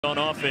On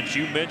offense,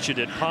 you mentioned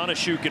it.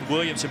 Panashuk and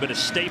Williams have been a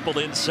staple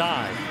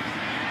inside.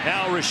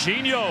 Now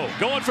Rashino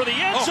going for the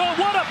end zone.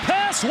 What a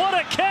pass, what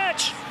a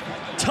catch.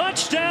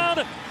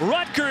 Touchdown,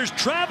 Rutgers.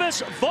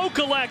 Travis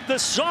Vokalek, the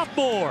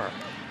sophomore,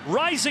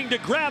 rising to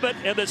grab it,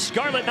 and the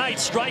Scarlet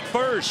Knights strike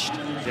first.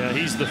 Yeah,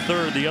 he's the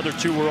third. The other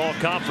two were all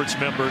conference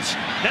members.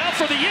 Now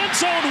for the end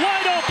zone,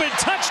 wide open.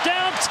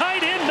 Touchdown,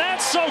 tight end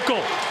Matt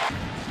Sokol.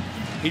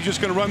 He's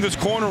just going to run this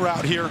corner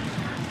route here.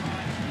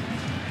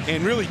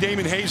 And really,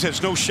 Damon Hayes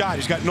has no shot.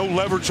 He's got no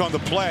leverage on the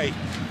play. I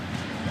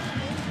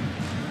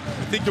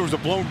think there was a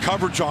blown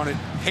coverage on it.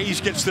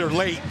 Hayes gets there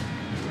late.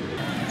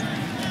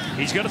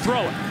 He's going to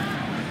throw it.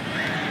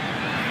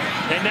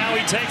 And now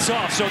he takes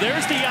off. So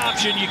there's the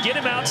option. You get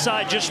him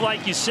outside just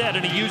like you said,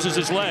 and he uses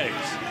his legs.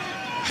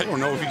 I don't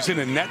know if he's in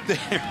a net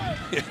there.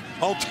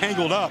 All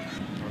tangled up.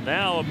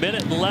 Now a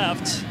minute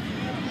left.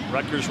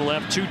 Rutgers will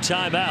have 2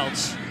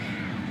 timeouts.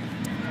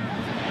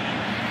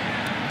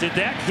 Did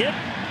that hit?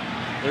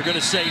 They're going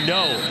to say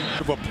no.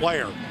 Of a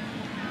player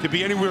to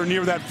be anywhere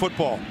near that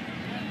football.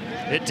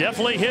 It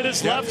definitely hit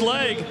his left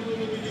leg.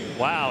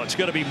 Wow, it's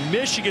going to be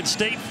Michigan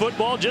State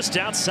football just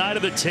outside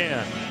of the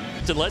 10.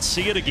 So let's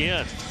see it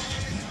again.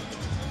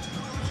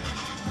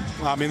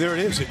 Well, I mean, there it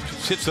is. It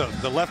hits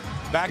the left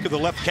back of the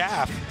left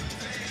calf,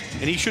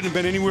 and he shouldn't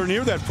have been anywhere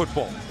near that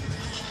football.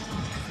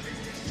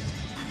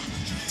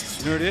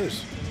 There it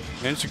is.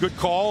 And it's a good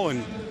call,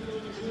 and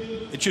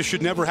it just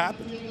should never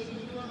happen.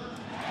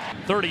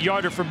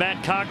 30-yarder for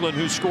Matt Coughlin,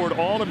 who scored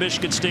all of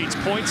Michigan State's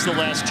points the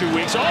last 2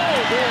 weeks. Oh, boy.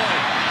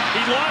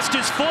 He lost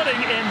his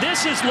footing, and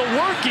this is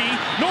Lewerke,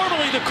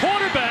 normally the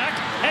quarterback,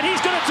 and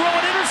he's going to throw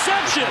an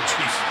interception.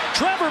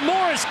 Trevor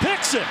Morris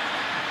picks it.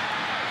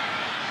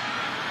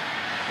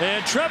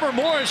 And Trevor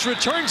Morris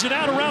returns it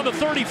out around the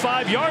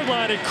 35-yard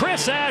line, and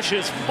Chris Ash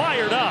is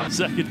fired up.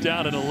 Second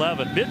down and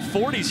 11.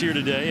 Mid-40s here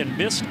today and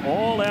missed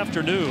all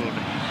afternoon.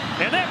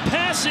 And that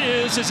pass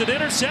is it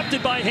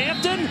intercepted by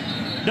Hampton?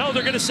 No,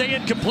 they're going to say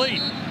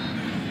incomplete.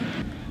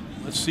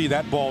 Let's see,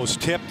 that ball is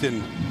tipped,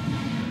 and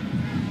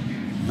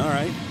all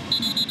right.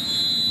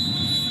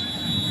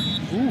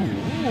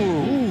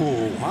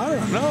 Ooh, I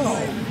don't know.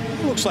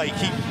 It looks like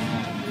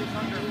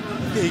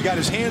he got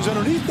his hands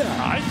underneath that.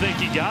 I think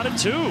he got it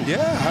too.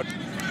 Yeah,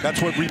 that's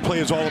what replay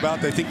is all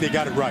about. They think they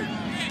got it right.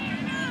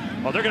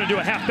 Well, they're going to do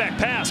a halfback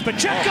pass.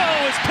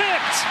 Pacheco is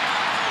picked.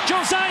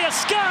 Josiah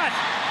Scott.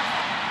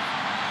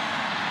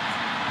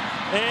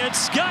 And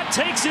Scott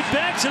takes it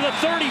back to the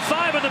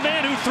 35 of the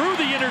man who threw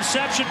the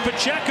interception.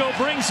 Pacheco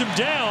brings him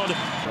down.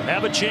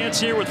 Have a chance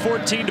here with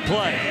 14 to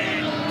play.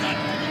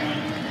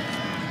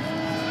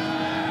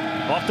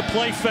 Off the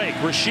play fake,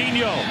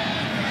 Rashino.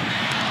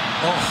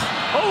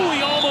 Oh,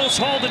 he almost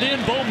hauled it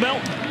in. Bo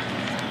Melton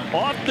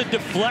off the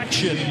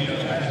deflection.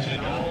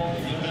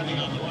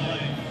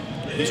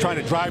 He's trying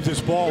to drive this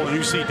ball, and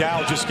you see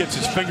Dow just gets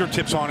his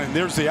fingertips on it, and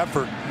there's the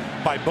effort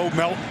by Bo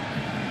Melton.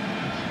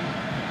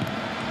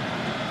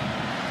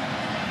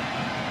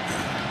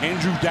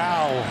 Andrew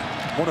Dow,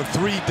 one of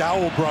 3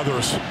 Dowell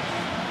brothers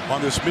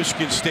on this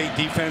Michigan State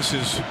defense.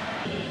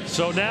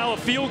 So now a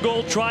field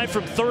goal try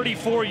from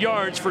 34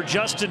 yards for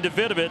Justin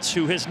Davidovitz,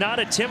 who has not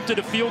attempted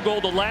a field goal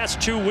the last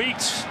 2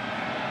 weeks.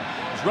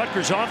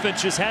 Rutgers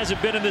offense just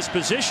hasn't been in this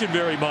position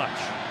very much.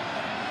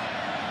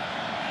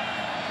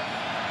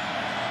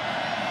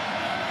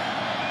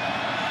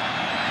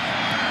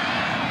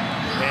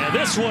 And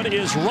this one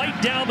is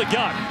right down the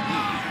gut.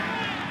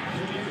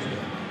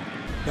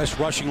 Best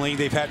rushing lane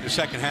they've had in the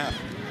second half.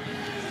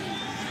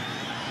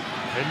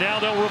 And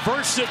now they'll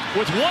reverse it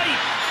with White.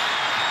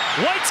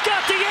 White's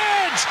got the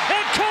edge,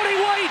 and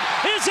Cody White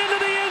is into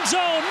the end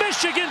zone.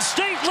 Michigan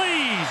State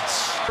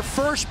leads.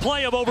 First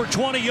play of over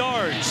 20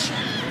 yards.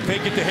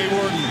 Take it to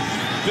Hayward,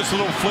 and just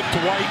a little flip to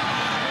White.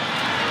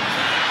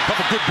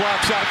 Couple good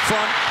blocks out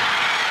front.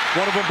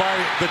 One of them by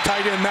the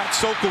tight end, Matt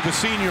Sokol, the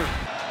senior.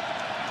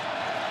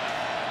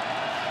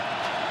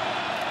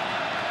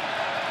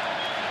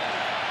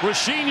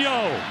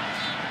 Rashino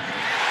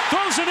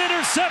throws an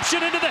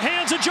interception into the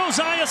hands of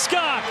Josiah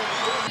Scott.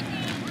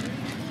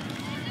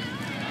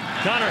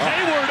 Connor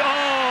Hayward,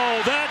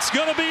 that's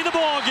going to be the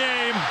ball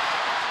game.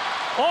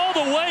 All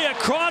the way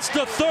across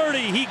the 30.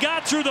 He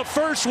got through the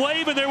first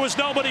wave, and there was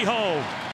nobody home.